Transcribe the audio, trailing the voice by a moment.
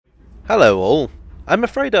Hello all. I'm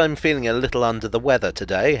afraid I'm feeling a little under the weather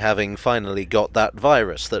today, having finally got that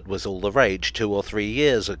virus that was all the rage 2 or 3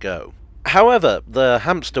 years ago. However, the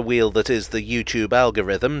hamster wheel that is the YouTube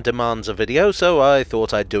algorithm demands a video, so I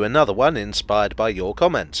thought I'd do another one inspired by your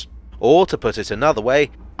comments. Or, to put it another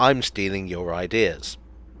way, I'm stealing your ideas.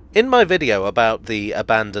 In my video about the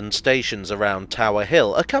abandoned stations around Tower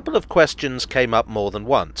Hill, a couple of questions came up more than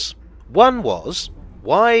once. One was,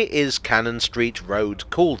 why is Cannon Street Road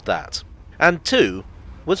called that? And two,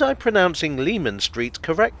 was I pronouncing Leman Street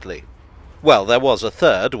correctly? Well, there was a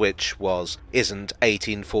third, which was, isn't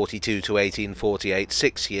 1842 to 1848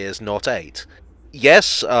 6 years, not 8?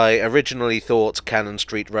 Yes, I originally thought Cannon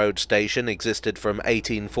Street Road Station existed from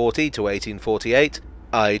 1840 to 1848.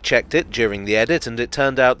 I checked it during the edit, and it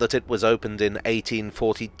turned out that it was opened in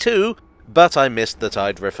 1842, but I missed that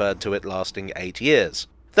I'd referred to it lasting 8 years.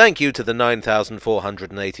 Thank you to the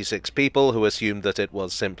 9,486 people who assumed that it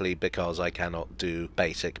was simply because I cannot do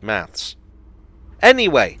basic maths.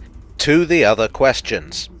 Anyway, to the other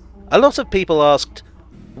questions. A lot of people asked,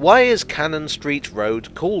 why is Cannon Street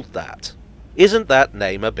Road called that? Isn't that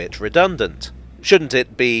name a bit redundant? Shouldn't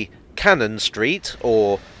it be Cannon Street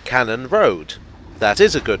or Cannon Road? That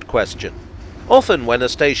is a good question. Often when a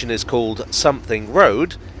station is called something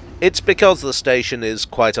road, it's because the station is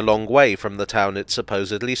quite a long way from the town it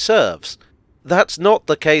supposedly serves. That's not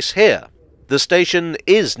the case here. The station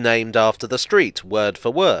is named after the street, word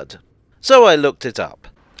for word. So I looked it up.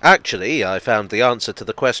 Actually, I found the answer to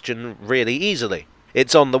the question really easily.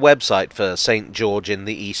 It's on the website for St. George in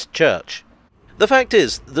the East Church. The fact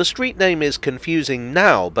is, the street name is confusing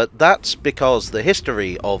now, but that's because the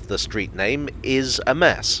history of the street name is a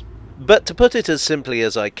mess. But to put it as simply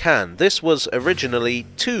as I can, this was originally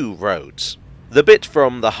 2 roads. The bit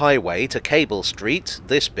from the highway to Cable Street,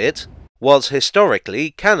 this bit, was historically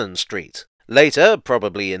Cannon Street. Later,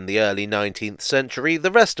 probably in the early 19th century, the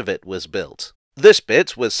rest of it was built. This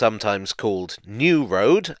bit was sometimes called New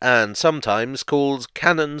Road, and sometimes called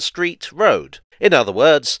Cannon Street Road. In other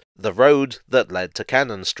words, the road that led to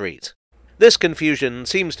Cannon Street. This confusion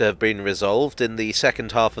seems to have been resolved in the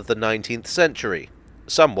second half of the 19th century.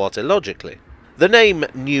 Somewhat illogically. The name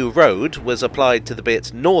New Road was applied to the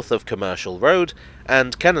bit north of Commercial Road,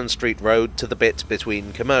 and Cannon Street Road to the bit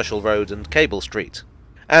between Commercial Road and Cable Street.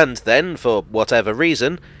 And then, for whatever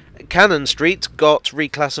reason, Cannon Street got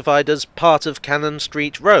reclassified as part of Cannon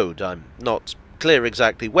Street Road. I'm not clear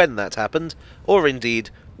exactly when that happened, or indeed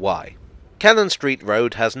why. Cannon Street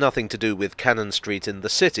Road has nothing to do with Cannon Street in the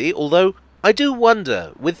city, although I do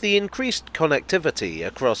wonder, with the increased connectivity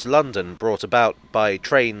across London brought about by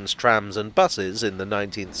trains, trams and buses in the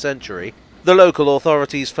 19th century, the local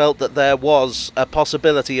authorities felt that there was a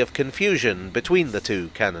possibility of confusion between the two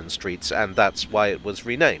Cannon Streets, and that's why it was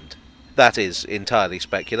renamed. That is entirely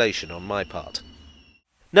speculation on my part.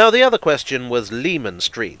 Now the other question was Leman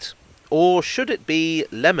Street, or should it be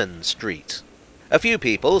Lemon Street? A few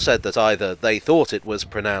people said that either they thought it was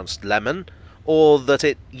pronounced Lemon, or that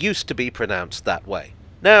it used to be pronounced that way.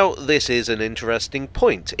 Now, this is an interesting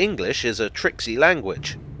point. English is a tricksy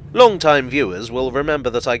language. Long-time viewers will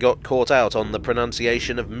remember that I got caught out on the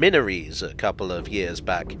pronunciation of Minories a couple of years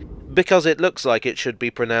back, because it looks like it should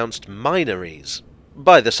be pronounced Minories.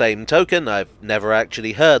 By the same token, I've never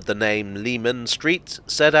actually heard the name Leman Street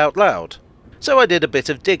said out loud. So I did a bit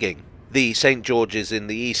of digging. The St. George's in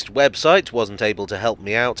the East website wasn't able to help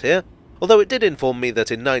me out here, although it did inform me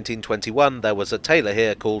that in 1921 there was a tailor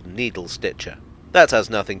here called Needle Stitcher. That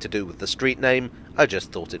has nothing to do with the street name, I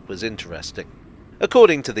just thought it was interesting.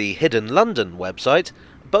 According to the Hidden London website,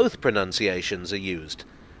 both pronunciations are used,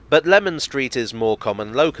 but Lemon Street is more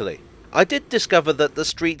common locally. I did discover that the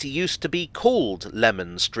street used to be called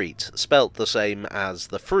Lemon Street, spelt the same as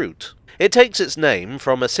the fruit. It takes its name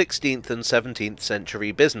from a 16th and 17th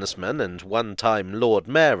century businessman and one-time Lord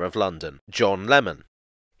Mayor of London, John Leman.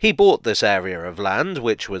 He bought this area of land,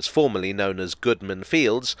 which was formerly known as Goodman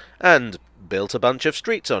Fields, and built a bunch of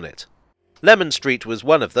streets on it. Lemon Street was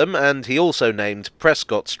one of them, and he also named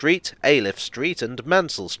Prescott Street, Ayliffe Street and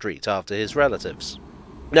Mansell Street after his relatives.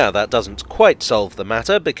 Now that doesn't quite solve the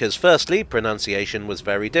matter, because firstly, pronunciation was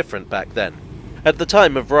very different back then. At the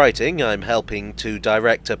time of writing, I'm helping to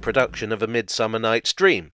direct a production of A Midsummer Night's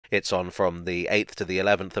Dream. It's on from the 8th to the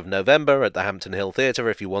 11th of November at the Hampton Hill Theatre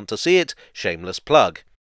if you want to see it, shameless plug.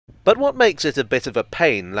 But what makes it a bit of a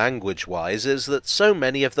pain language-wise is that so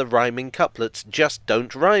many of the rhyming couplets just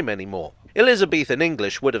don't rhyme anymore. Elizabethan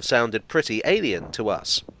English would have sounded pretty alien to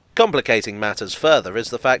us. Complicating matters further is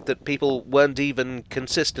the fact that people weren't even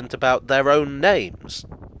consistent about their own names.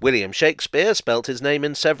 William Shakespeare spelt his name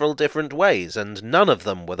in several different ways, and none of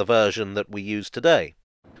them were the version that we use today.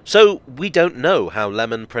 So we don't know how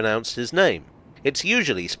Leman pronounced his name. It's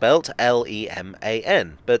usually spelt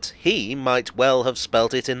Leman, but he might well have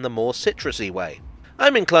spelt it in the more citrusy way.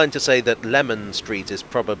 I'm inclined to say that Leman Street is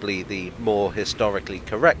probably the more historically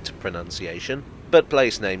correct pronunciation, but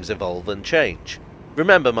place names evolve and change.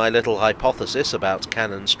 Remember my little hypothesis about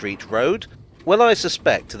Cannon Street Road? Well, I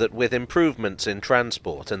suspect that with improvements in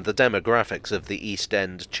transport and the demographics of the East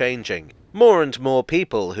End changing, more and more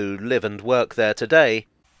people who live and work there today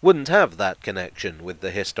wouldn't have that connection with the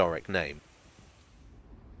historic name.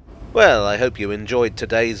 Well, I hope you enjoyed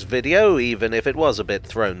today's video, even if it was a bit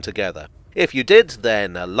thrown together. If you did,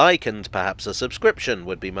 then a like and perhaps a subscription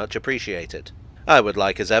would be much appreciated. I would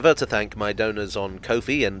like as ever to thank my donors on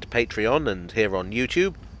Ko-fi and Patreon and here on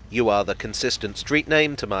YouTube. You are the consistent street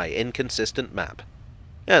name to my inconsistent map.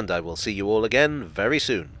 And I will see you all again very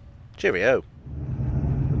soon. Cheerio.